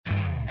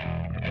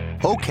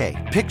Okay,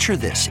 picture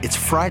this. It's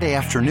Friday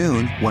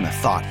afternoon when a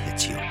thought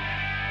hits you.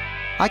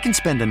 I can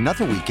spend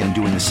another weekend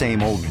doing the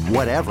same old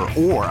whatever,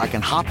 or I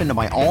can hop into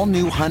my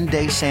all-new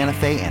Hyundai Santa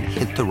Fe and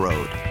hit the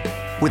road.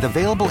 With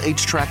available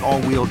H-Track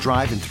all-wheel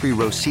drive and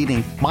 3-row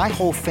seating, my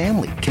whole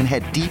family can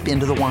head deep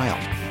into the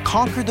wild.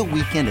 Conquer the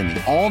weekend in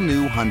the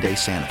all-new Hyundai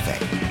Santa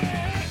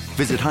Fe.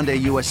 Visit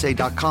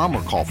HyundaiUSA.com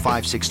or call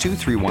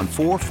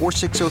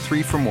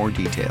 562-314-4603 for more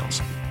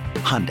details.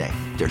 Hyundai,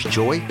 there's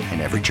joy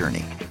in every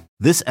journey.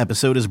 This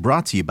episode is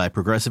brought to you by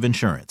Progressive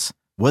Insurance.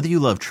 Whether you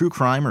love true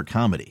crime or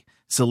comedy,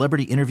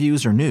 celebrity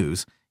interviews or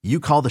news, you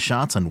call the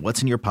shots on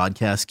what's in your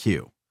podcast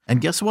queue. And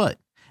guess what?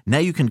 Now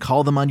you can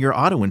call them on your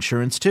auto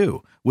insurance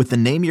too with the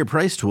Name Your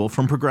Price tool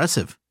from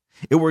Progressive.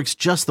 It works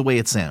just the way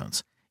it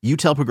sounds. You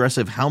tell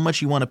Progressive how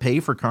much you want to pay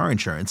for car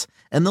insurance,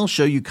 and they'll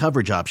show you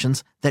coverage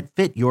options that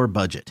fit your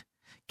budget.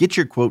 Get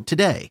your quote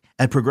today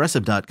at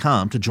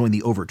Progressive.com to join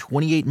the over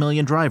 28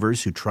 million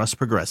drivers who trust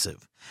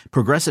Progressive.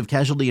 Progressive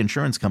Casualty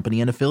Insurance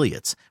Company and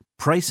Affiliates.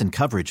 Price and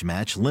coverage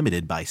match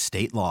limited by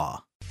state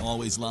law.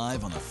 Always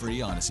live on the free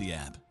Odyssey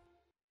app.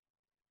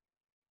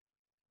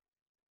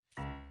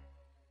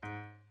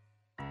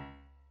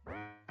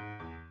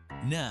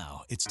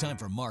 Now it's time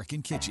for Mark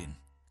and Kichen.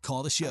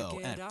 Call the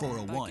show at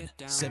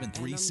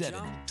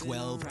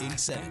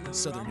 401-737-1287.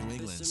 Southern New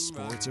England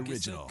Sports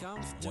Original,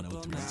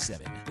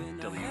 103.7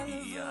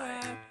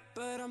 WEEI.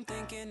 But I'm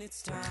thinking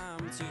it's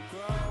time to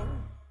grow.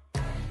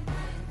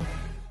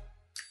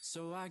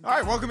 All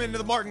right, welcome into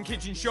the Mark and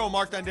Kichen Show.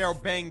 Mark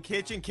Dondero, Ben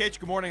Kichen. Kitch,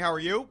 good morning. How are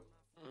you?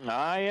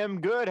 I am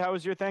good. How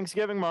was your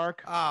Thanksgiving,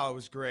 Mark? Oh, it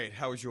was great.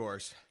 How was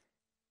yours?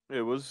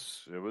 It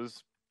was.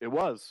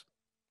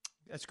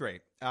 That's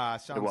great.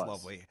 Sounds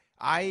lovely.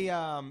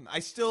 I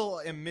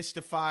still am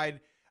mystified.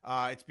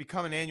 It's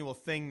become an annual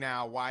thing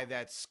now why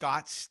that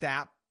Scott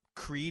Stapp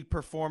Creed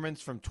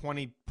performance from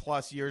 20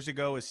 plus years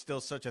ago is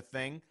still such a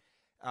thing.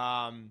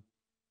 I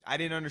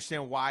didn't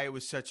understand why it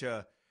was such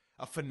a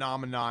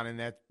phenomenon and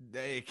that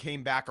it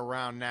came back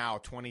around now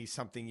 20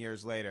 something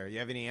years later. You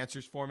have any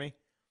answers for me?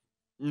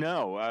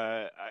 No.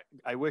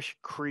 I wish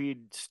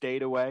Creed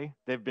stayed away.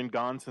 They've been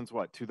gone since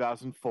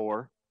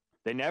 2004.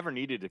 They never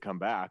needed to come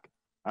back.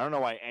 I don't know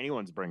why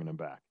anyone's bringing them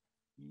back.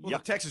 Well,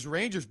 the Texas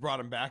Rangers brought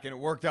him back, and it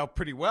worked out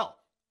pretty well.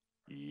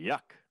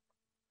 Yuck.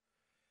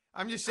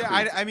 I'm just saying,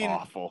 I mean,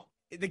 awful.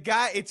 The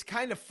guy, it's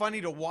kind of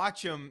funny to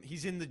watch him.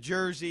 He's in the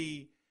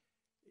jersey.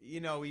 You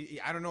know,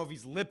 I don't know if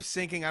he's lip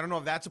syncing. I don't know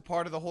if that's a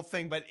part of the whole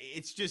thing, but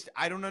it's just,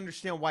 I don't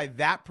understand why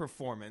that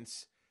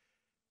performance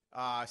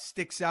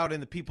sticks out in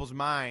the people's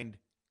mind.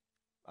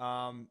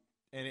 And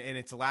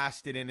it's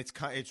lasted, and it's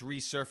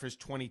resurfaced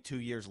 22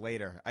 years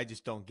later. I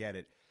just don't get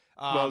it.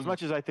 Well, as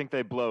much as I think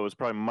they blow, is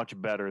probably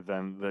much better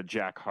than the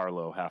Jack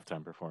Harlow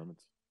halftime performance.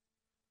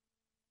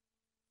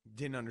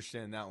 Didn't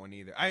understand that one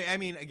either. I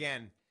mean,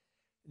 again,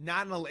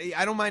 I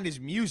don't mind his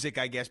music,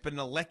 I guess, but an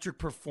electric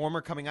performer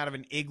coming out of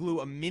an igloo,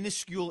 a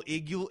minuscule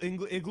igloo in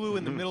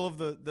the middle of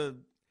the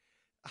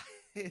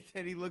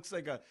and he looks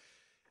like a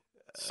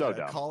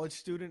college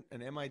student,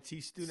 an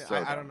MIT student.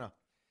 I don't know.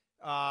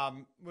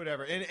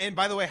 Whatever. And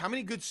by the way, how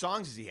many good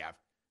songs does he have?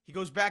 He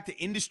goes back to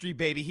Industry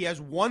Baby. He has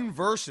one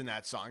verse in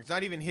that song. It's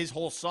not even his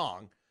whole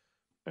song.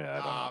 Yeah, I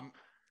don't know.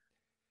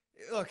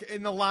 Look,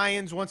 in the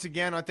Lions, once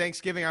again, on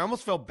Thanksgiving, I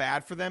almost felt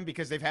bad for them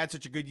because they've had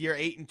such a good year,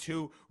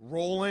 8-2,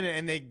 rolling,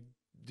 and they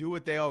do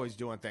what they always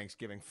do on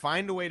Thanksgiving.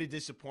 Find a way to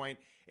disappoint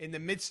in the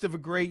midst of a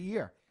great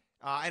year.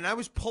 And I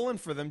was pulling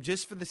for them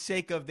just for the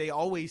sake of they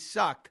always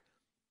suck.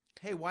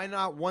 Hey, why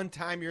not one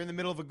time you're in the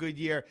middle of a good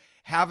year,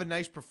 have a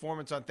nice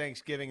performance on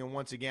Thanksgiving, and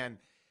once again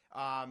 –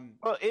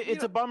 well,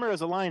 it's a bummer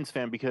as a Lions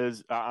fan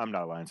because I'm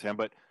not a Lions fan,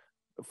 but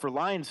for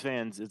Lions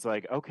fans, it's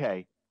like,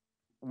 okay,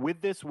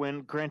 with this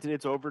win, granted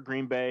it's over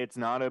Green Bay, it's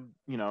not a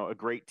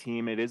great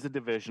team. It is a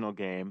divisional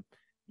game.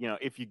 You know,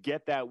 if you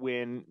get that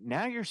win,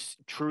 now you're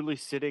truly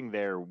sitting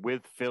there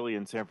with Philly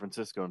and San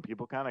Francisco, and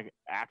people kind of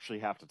actually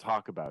have to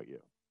talk about you.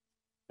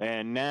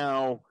 And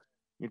now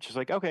you're just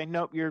like, okay,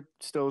 nope, you're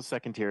still a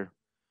second tier.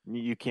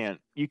 You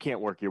can't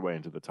work your way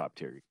into the top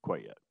tier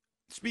quite yet.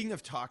 Speaking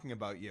of talking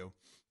about you.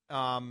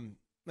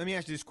 Let me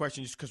ask you this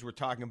question just because we're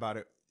talking about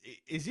it.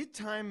 Is it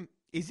time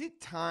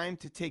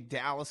to take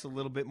Dallas a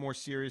little bit more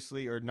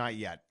seriously or not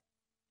yet?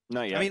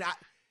 Not yet. I mean,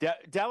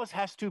 Dallas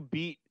has to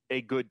beat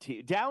a good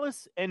team.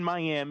 Dallas and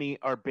Miami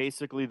are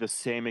basically the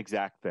same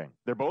exact thing.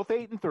 They're both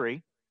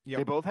 8-3. Yep.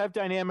 They both have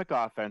dynamic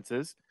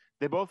offenses.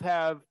 They both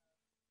have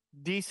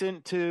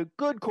decent to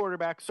good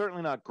quarterbacks,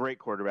 certainly not great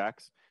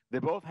quarterbacks. They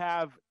both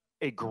have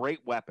a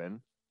great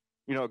weapon,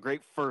 a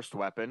great first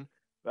weapon.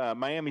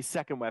 Miami's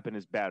second weapon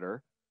is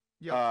better.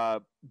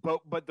 Yep.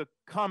 But the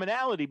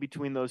commonality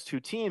between those two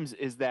teams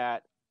is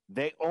that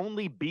they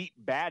only beat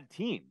bad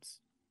teams.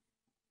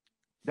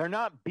 They're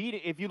not beating.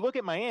 If you look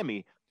at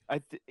Miami,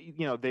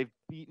 they've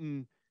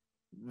beaten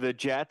the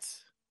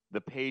Jets,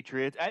 the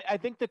Patriots. I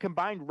think the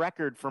combined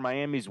record for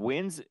Miami's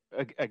wins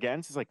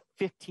against is like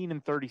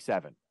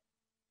 15-37.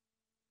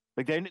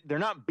 Like they're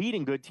not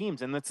beating good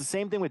teams, and that's the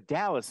same thing with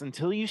Dallas.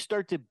 Until you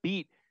start to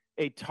beat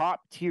a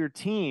top tier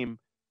team,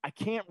 I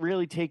can't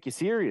really take you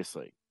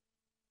seriously.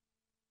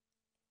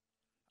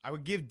 I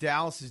would give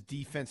Dallas's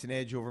defense an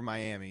edge over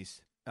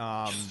Miami's.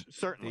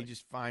 Certainly. They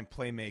just find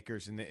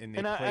playmakers and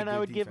I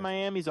would give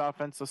Miami's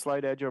offense a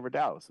slight edge over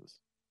Dallas's.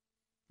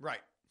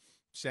 Right.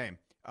 Same.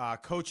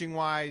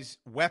 Coaching-wise,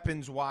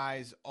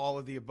 weapons-wise, all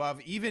of the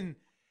above.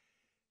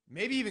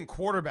 Maybe even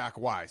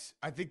quarterback-wise.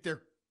 I think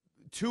they're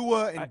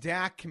Tua and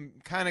Dak can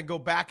kind of go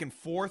back and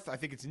forth. I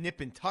think it's nip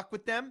and tuck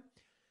with them.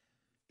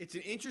 It's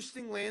an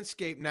interesting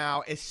landscape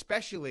now,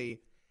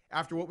 especially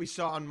after what we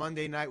saw on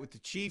Monday night with the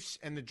Chiefs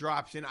and the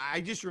drops. And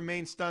I just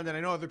remain stunned, and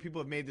I know other people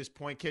have made this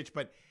point, Kitch,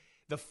 but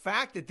the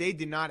fact that they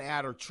did not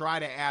add or try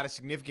to add a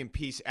significant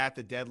piece at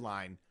the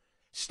deadline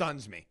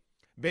stuns me.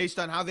 Based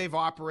on how they've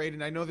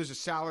operated, I know there's a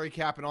salary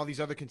cap and all these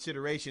other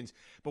considerations,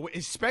 but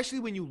especially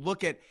when you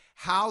look at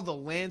how the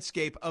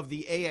landscape of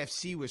the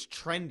AFC was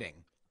trending.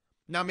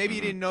 Now, maybe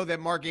you didn't know that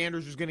Mark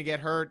Andrews was going to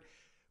get hurt,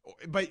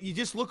 but you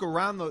just look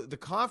around the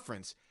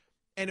conference,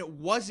 and it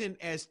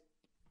wasn't as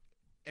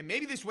 – and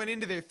maybe this went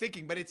into their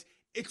thinking, but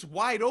it's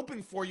wide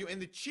open for you.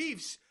 And the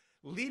Chiefs,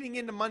 leading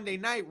into Monday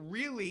night,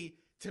 really,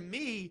 to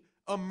me,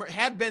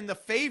 had been the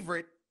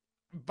favorite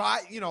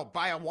by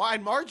a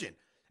wide margin.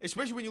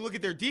 Especially when you look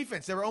at their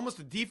defense. They were almost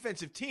a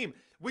defensive team,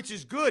 which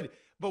is good.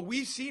 But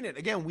we've seen it.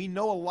 Again, we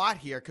know a lot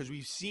here because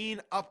we've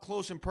seen up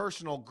close and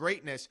personal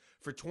greatness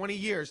for 20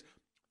 years.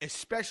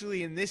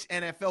 Especially in this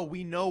NFL,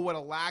 we know what a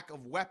lack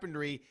of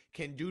weaponry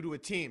can do to a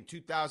team.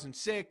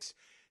 2006,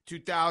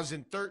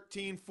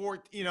 2013,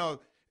 14,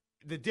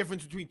 the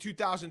difference between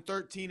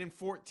 2013 and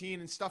 14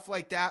 and stuff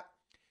like that.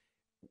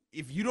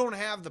 If you don't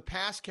have the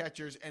pass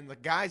catchers and the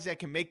guys that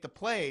can make the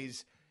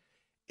plays,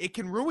 it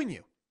can ruin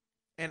you.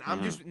 And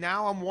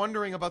I'm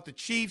wondering about the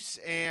Chiefs,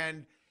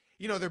 and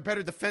they're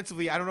better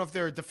defensively. I don't know if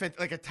they're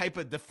a type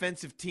of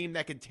defensive team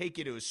that can take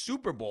you to a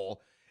Super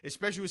Bowl,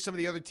 especially with some of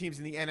the other teams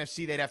in the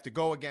NFC they'd have to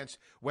go against,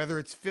 whether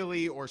it's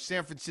Philly or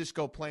San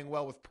Francisco playing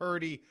well with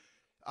Purdy.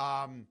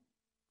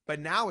 But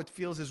now it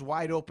feels as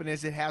wide open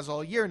as it has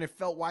all year, and it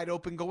felt wide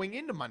open going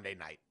into Monday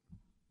night.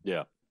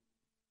 Yeah,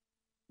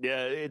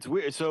 it's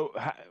weird. So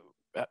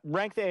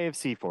rank the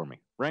AFC for me.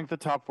 Rank the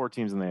top 4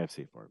 teams in the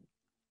AFC for me.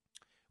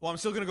 Well, I'm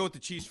still going to go with the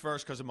Chiefs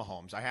first because of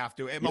Mahomes. I have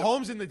to. And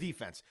Mahomes in the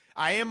defense.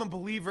 I am a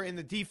believer in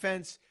the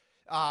defense.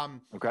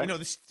 Okay.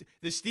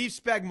 The Steve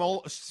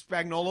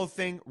Spagnuolo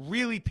thing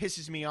really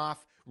pisses me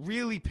off.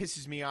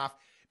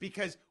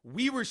 Because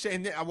we were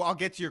saying, I'll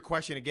get to your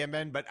question again,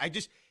 Ben, but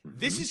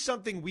this is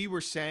something we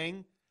were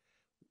saying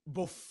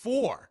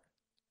before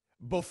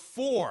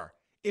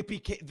it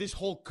became, this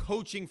whole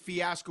coaching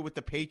fiasco with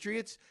the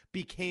Patriots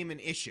became an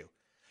issue.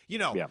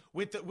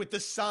 With the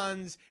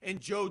Suns and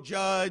Joe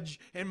Judge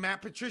and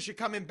Matt Patricia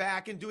coming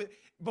back and doing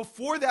 –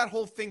 before that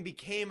whole thing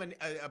became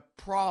a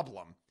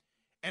problem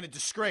and a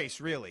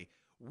disgrace, really,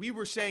 we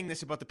were saying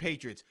this about the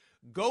Patriots.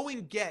 Go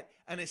and get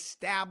an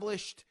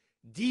established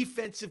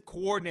defensive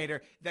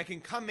coordinator that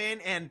can come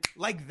in and,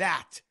 like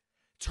that,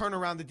 turn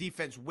around the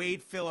defense.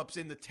 Wade Phillips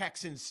in the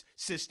Texans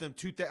system,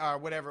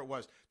 whatever it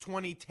was,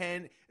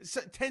 2010,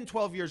 10,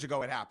 12 years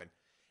ago it happened.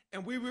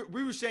 And we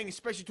were saying,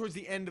 especially towards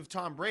the end of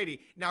Tom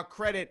Brady, now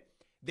credit,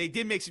 they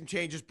did make some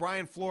changes.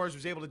 Brian Flores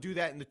was able to do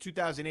that in the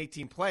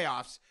 2018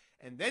 playoffs,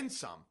 and then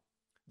some.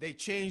 They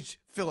changed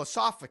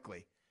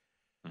philosophically.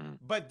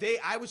 But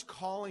I was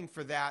calling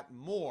for that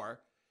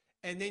more.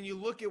 And then you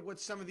look at what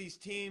some of these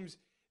teams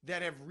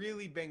that have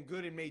really been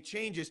good and made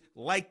changes,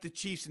 like the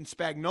Chiefs and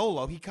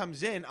Spagnuolo. He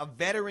comes in, a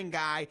veteran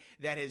guy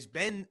that has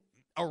been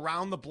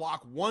around the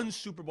block, won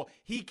Super Bowl.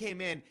 He came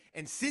in,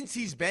 and since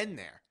he's been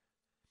there,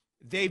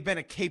 they've been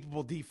a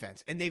capable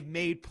defense, and they've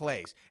made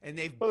plays, and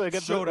they've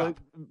showed up.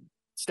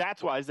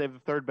 Stats-wise, they have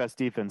the 3rd best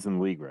defense in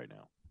the league right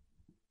now.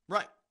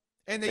 Right.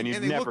 And they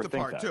looked the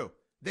part, too.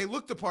 They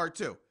looked the part,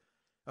 too.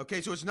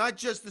 Okay, so it's not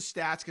just the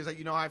stats, because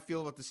how I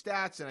feel about the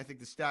stats, and I think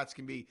the stats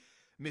can be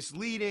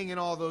misleading and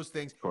all those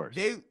things. Of course.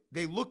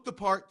 They looked the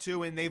part,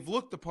 too, and they've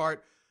looked the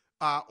part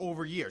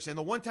over years. And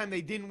the one time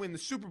they didn't win the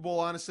Super Bowl,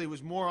 honestly,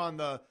 was more on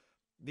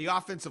the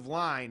offensive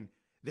line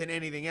than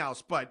anything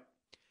else. But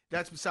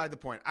that's beside the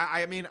point.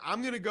 I mean,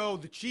 I'm going to go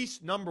the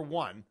Chiefs number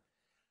 1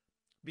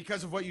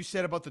 because of what you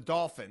said about the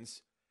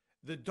Dolphins.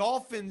 The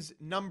Dolphins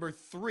number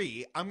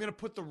 3. I'm going to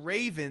put the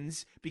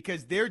Ravens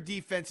because their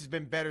defense has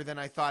been better than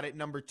I thought at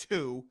number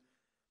 2.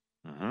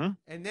 And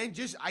then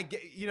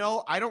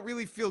I don't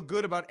really feel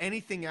good about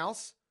anything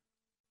else.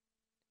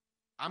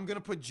 I'm going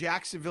to put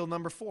Jacksonville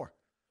number 4.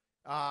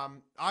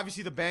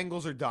 Obviously, the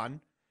Bengals are done.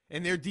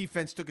 And their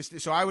defense took us.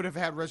 So I would have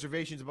had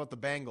reservations about the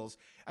Bengals.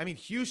 I mean,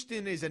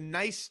 Houston is a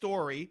nice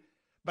story,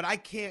 but I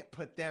can't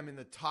put them in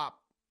the top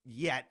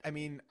yet. I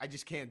mean, I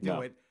just can't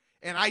do it.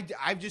 And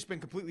I've just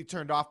been completely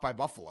turned off by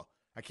Buffalo.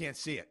 I can't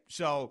see it.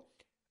 So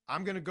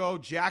I'm going to go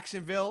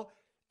Jacksonville,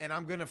 and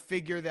I'm going to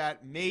figure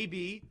that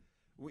maybe,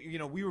 we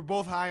were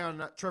both high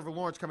on Trevor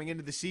Lawrence coming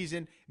into the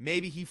season.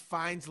 Maybe he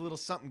finds a little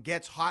something,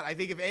 gets hot. I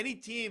think if any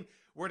team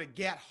were to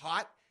get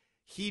hot,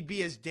 he'd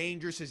be as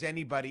dangerous as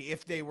anybody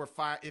if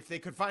they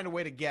could find a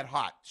way to get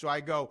hot. So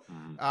I go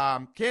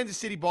Kansas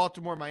City,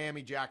 Baltimore,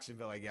 Miami,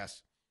 Jacksonville, I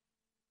guess.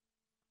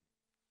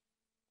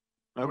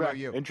 What about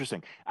you?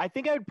 Interesting. I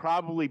think I'd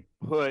probably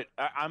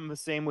I'm the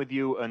same with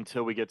you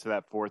until we get to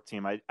that fourth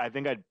team. I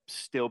think I'd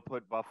still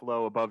put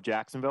Buffalo above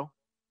Jacksonville.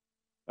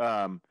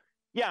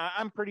 Yeah,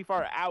 I'm pretty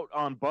far out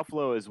on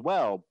Buffalo as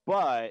well,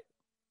 but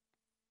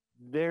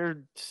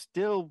they're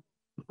still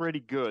pretty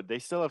good. They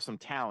still have some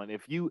talent.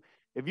 If you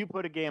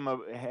put a game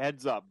of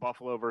heads up,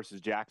 Buffalo versus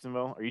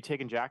Jacksonville, are you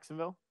taking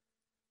Jacksonville?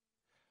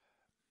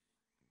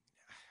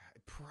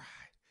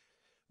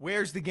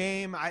 Where's the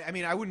game? I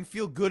mean, I wouldn't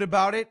feel good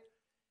about it.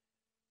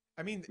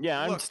 I mean,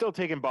 yeah, look, I'm still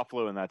taking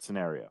Buffalo in that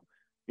scenario.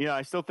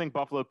 I still think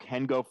Buffalo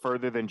can go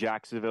further than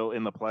Jacksonville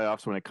in the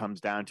playoffs when it comes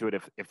down to it,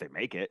 if they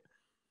make it.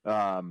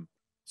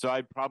 So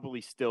I'd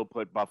probably still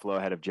put Buffalo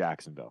ahead of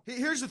Jacksonville.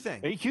 Here's the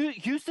thing.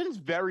 Houston's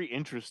very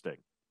interesting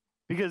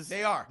because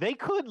they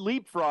could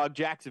leapfrog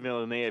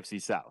Jacksonville in the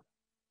AFC South.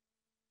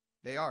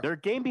 They are. They're a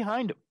game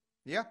behind them.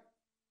 Yeah.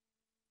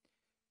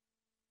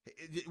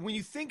 When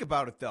you think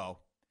about it, though,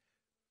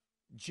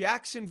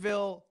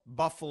 Jacksonville,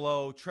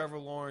 Buffalo, Trevor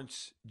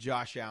Lawrence,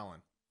 Josh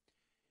Allen.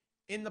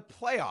 In the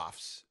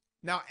playoffs,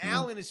 now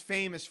Allen is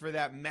famous for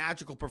that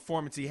magical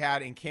performance he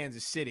had in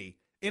Kansas City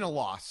in a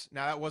loss.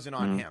 Now, that wasn't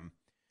on him.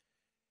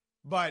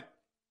 But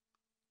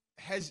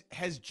has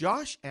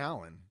Josh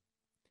Allen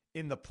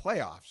in the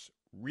playoffs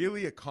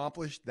really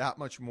accomplished that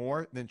much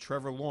more than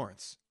Trevor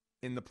Lawrence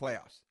in the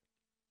playoffs?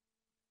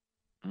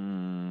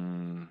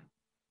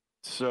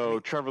 So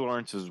Trevor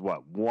Lawrence is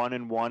what,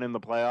 1-1 in the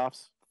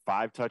playoffs?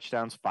 5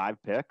 touchdowns, 5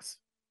 picks.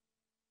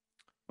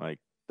 Like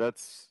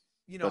that's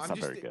not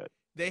very good.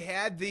 They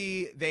had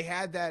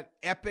that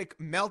epic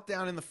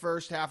meltdown in the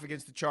first half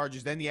against the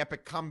Chargers, then the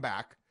epic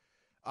comeback.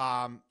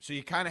 So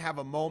you kind of have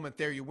a moment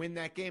there. You win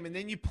that game, and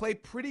then you play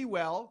pretty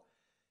well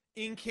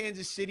in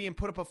Kansas City and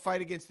put up a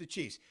fight against the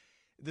Chiefs.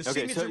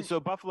 So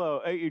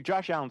Buffalo,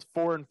 Josh Allen's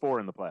 4-4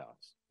 in the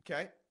playoffs.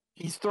 Okay.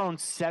 He's thrown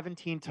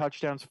 17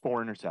 touchdowns,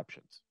 4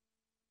 interceptions.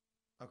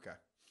 Okay.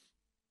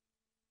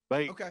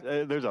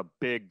 There's a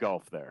big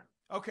gulf there.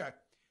 Okay.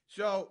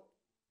 So,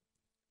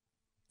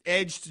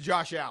 edge to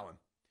Josh Allen.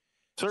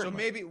 Certainly. So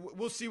maybe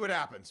we'll see what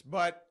happens.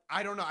 But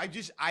I don't know.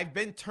 I've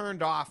been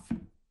turned off.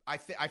 I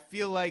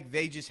feel like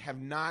they just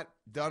have not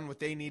done what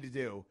they need to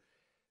do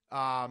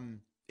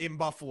in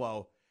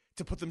Buffalo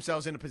to put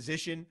themselves in a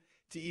position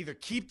to either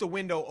keep the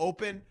window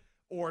open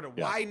or to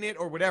widen it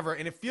or whatever.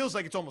 And it feels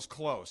like it's almost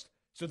closed.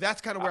 So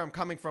that's kind of where I'm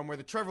coming from, where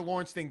the Trevor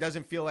Lawrence thing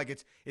doesn't feel like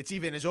it's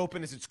even as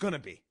open as it's going to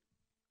be.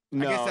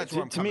 No, I guess that's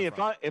where I'm coming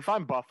from. if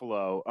I'm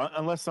Buffalo,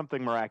 unless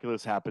something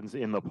miraculous happens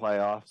in the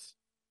playoffs,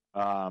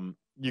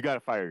 you got to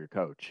fire your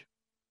coach.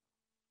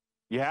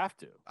 You have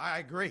to. I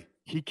agree.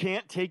 He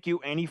can't take you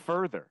any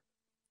further.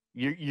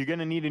 You're going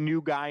to need a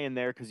new guy in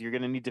there because you're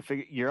going to need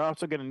to you're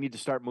also going to need to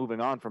start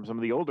moving on from some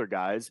of the older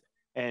guys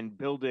and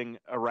building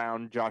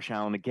around Josh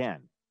Allen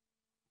again.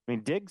 I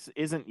mean, Diggs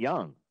isn't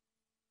young.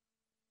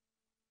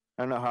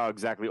 I don't know how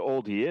exactly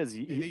old he is.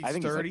 I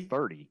think 30. He's like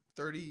 30.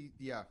 30,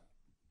 yeah.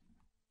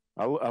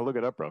 I'll look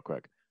it up real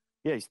quick.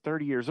 Yeah, he's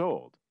 30 years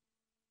old.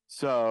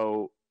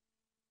 So,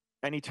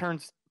 and he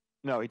turns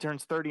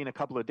 30 in a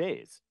couple of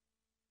days.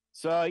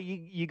 So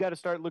you got to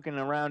start looking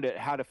around at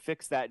how to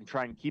fix that and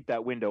try and keep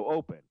that window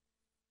open.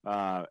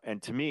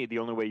 And to me, the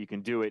only way you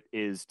can do it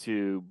is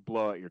to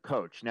blow out your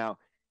coach. Now,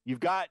 you've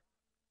got,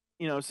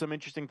 some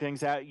interesting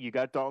things out. You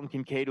got Dalton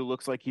Kincaid, who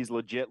looks like he's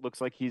legit,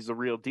 looks like he's the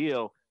real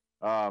deal.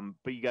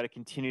 But you got to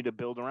continue to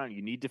build around.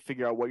 You need to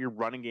figure out what your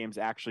running game is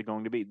actually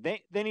going to be.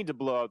 They need to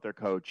blow out their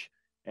coach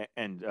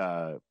and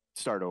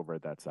start over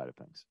at that side of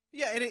things.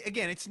 Yeah, and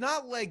again, it's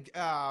not like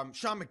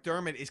Sean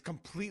McDermott is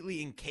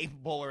completely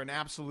incapable or an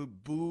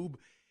absolute boob.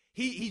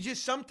 He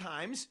just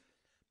sometimes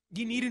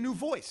you need a new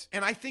voice.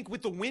 And I think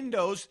with the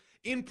windows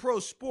in pro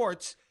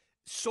sports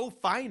so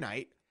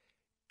finite,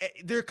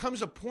 there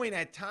comes a point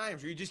at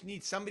times where you just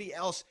need somebody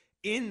else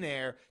in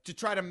there to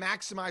try to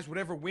maximize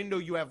whatever window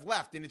you have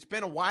left. And it's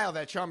been a while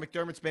that Sean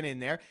McDermott's been in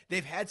there.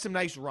 They've had some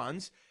nice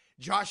runs.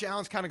 Josh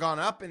Allen's kind of gone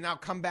up and now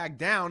come back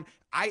down.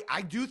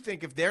 I do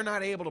think if they're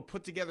not able to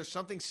put together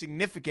something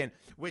significant,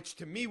 which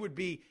to me would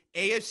be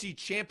AFC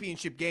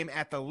championship game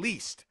at the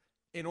least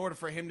in order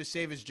for him to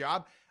save his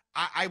job,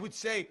 I would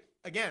say,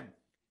 again,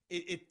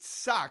 it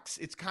sucks.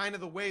 It's kind of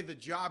the way the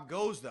job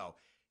goes, though.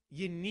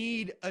 You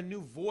need a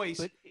new voice.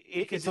 But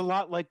it's a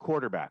lot like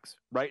quarterbacks,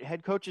 right?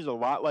 Head coach is a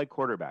lot like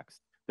quarterbacks.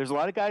 There's a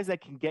lot of guys that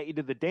can get you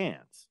to the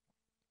dance,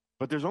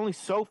 but there's only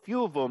so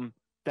few of them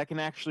that can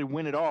actually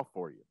win it all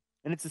for you.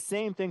 And it's the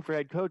same thing for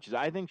head coaches.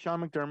 I think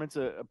Sean McDermott's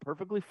a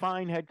perfectly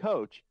fine head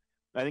coach.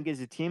 I think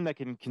he's a team that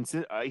can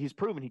he's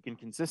proven he can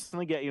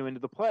consistently get you into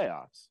the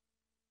playoffs,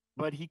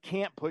 but he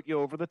can't put you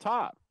over the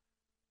top.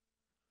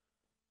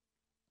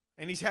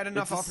 And he's had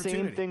enough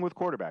opportunity. Same thing with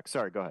quarterbacks.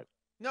 Sorry, go ahead.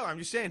 No, I'm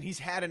just saying he's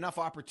had enough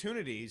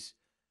opportunities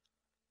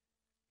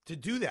to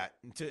do that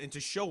and to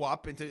show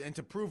up and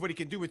to prove what he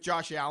can do with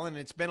Josh Allen.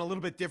 And it's been a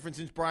little bit different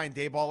since Brian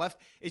Daboll left.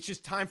 It's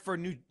just time for a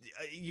new.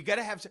 You got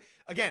to have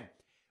again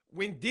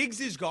when Diggs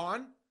is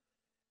gone.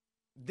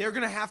 they're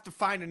going to have to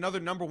find another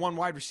number one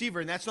wide receiver,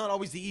 and that's not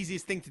always the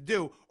easiest thing to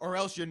do, or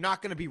else you're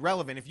not going to be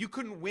relevant. If you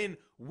couldn't win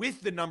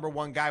with the number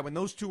one guy when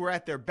those two were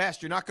at their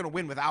best, you're not going to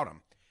win without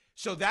him.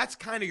 So that's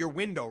kind of your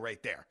window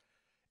right there.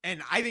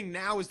 And I think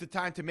now is the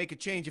time to make a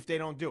change if they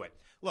don't do it.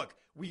 Look,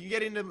 we can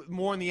get into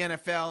more in the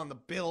NFL and the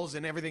Bills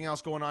and everything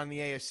else going on in the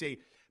AFC.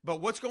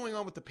 But what's going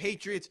on with the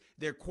Patriots,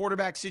 their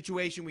quarterback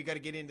situation, we got to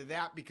get into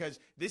that because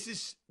this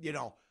is,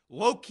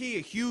 low-key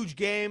a huge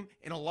game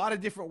in a lot of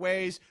different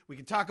ways. We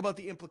can talk about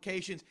the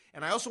implications.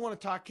 And I also want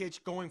to talk,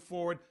 Kitch, going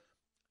forward,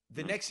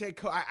 the next head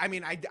coach.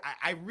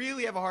 I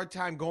really have a hard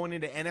time going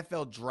into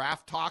NFL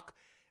draft talk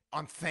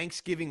on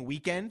Thanksgiving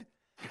weekend.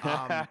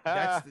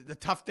 That's the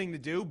tough thing to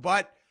do.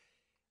 But,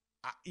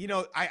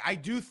 I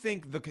do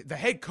think the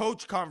head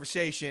coach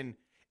conversation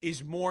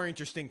is more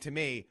interesting to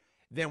me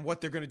than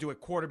what they're going to do at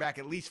quarterback,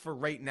 at least for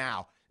right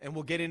now. And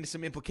we'll get into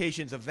some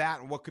implications of that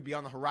and what could be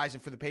on the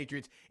horizon for the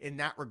Patriots in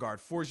that regard.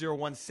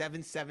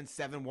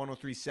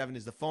 401-777-1037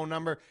 is the phone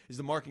number. Is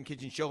the Mark and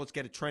Kichen Show. Let's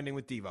get it trending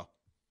with Devo.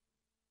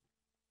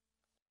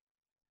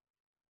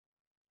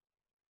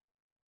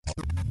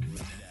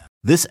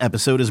 This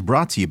episode is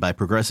brought to you by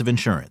Progressive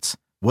Insurance.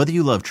 Whether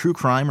you love true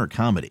crime or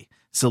comedy,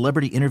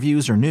 celebrity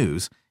interviews or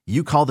news,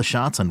 you call the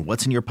shots on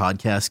what's in your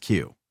podcast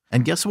queue.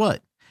 And guess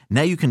what?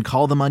 Now you can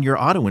call them on your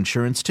auto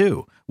insurance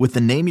too with the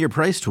Name Your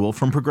Price tool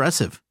from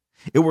Progressive.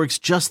 It works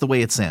just the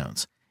way it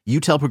sounds. You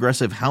tell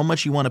Progressive how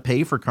much you want to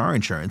pay for car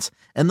insurance,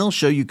 and they'll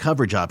show you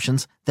coverage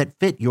options that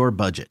fit your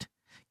budget.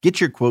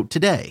 Get your quote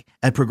today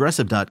at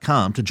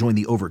Progressive.com to join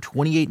the over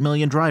 28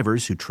 million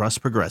drivers who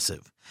trust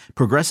Progressive.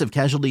 Progressive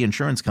Casualty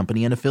Insurance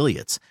Company and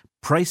Affiliates.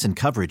 Price and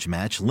coverage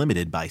match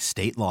limited by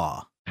state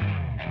law.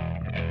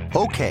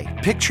 Okay,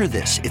 picture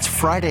this. It's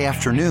Friday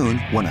afternoon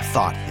when a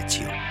thought hits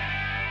you.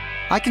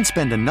 I can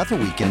spend another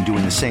weekend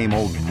doing the same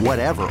old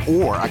whatever,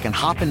 or I can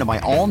hop into my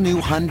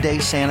all-new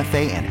Hyundai Santa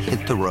Fe and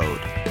hit the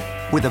road.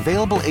 With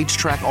available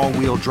H-Track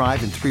all-wheel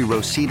drive and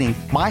 3-row seating,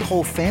 my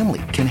whole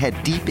family can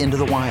head deep into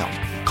the wild.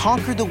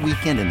 Conquer the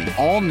weekend in the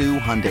all-new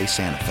Hyundai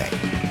Santa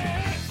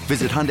Fe.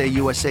 Visit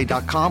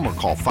HyundaiUSA.com or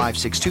call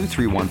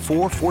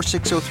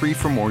 562-314-4603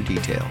 for more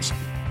details.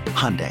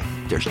 Hyundai,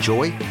 there's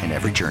joy in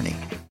every journey.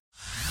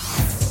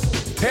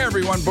 Hey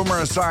everyone,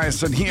 Boomer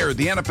Esiason here.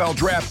 The NFL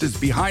Draft is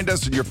behind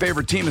us and your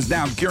favorite team is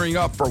now gearing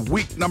up for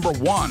week number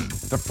 1.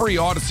 The free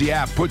Odyssey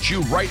app puts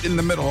you right in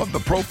the middle of the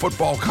pro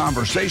football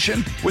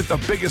conversation with the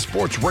biggest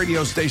sports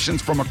radio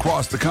stations from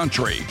across the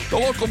country. The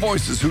local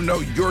voices who know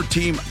your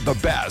team the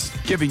best,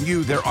 giving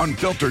you their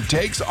unfiltered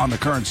takes on the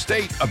current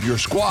state of your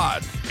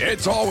squad.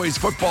 It's always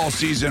football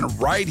season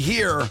right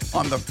here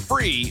on the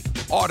free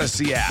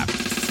Odyssey app.